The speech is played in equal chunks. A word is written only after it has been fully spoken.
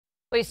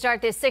We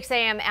start this 6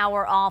 a.m.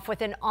 hour off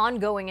with an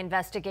ongoing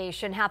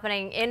investigation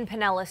happening in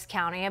Pinellas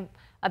County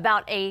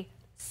about a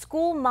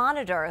school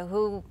monitor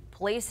who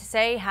police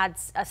say had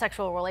a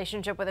sexual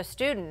relationship with a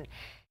student.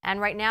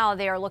 And right now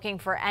they are looking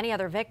for any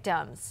other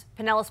victims.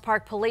 Pinellas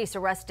Park police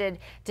arrested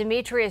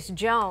Demetrious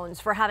Jones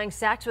for having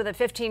sex with a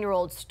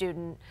 15-year-old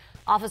student.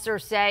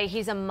 Officers say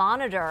he's a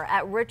monitor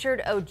at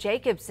Richard O.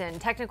 Jacobson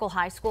Technical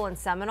High School in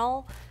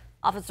Seminole.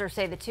 Officers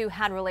say the two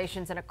had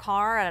relations in a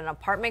car at an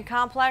apartment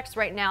complex.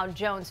 Right now,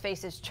 Jones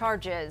faces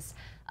charges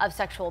of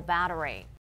sexual battery.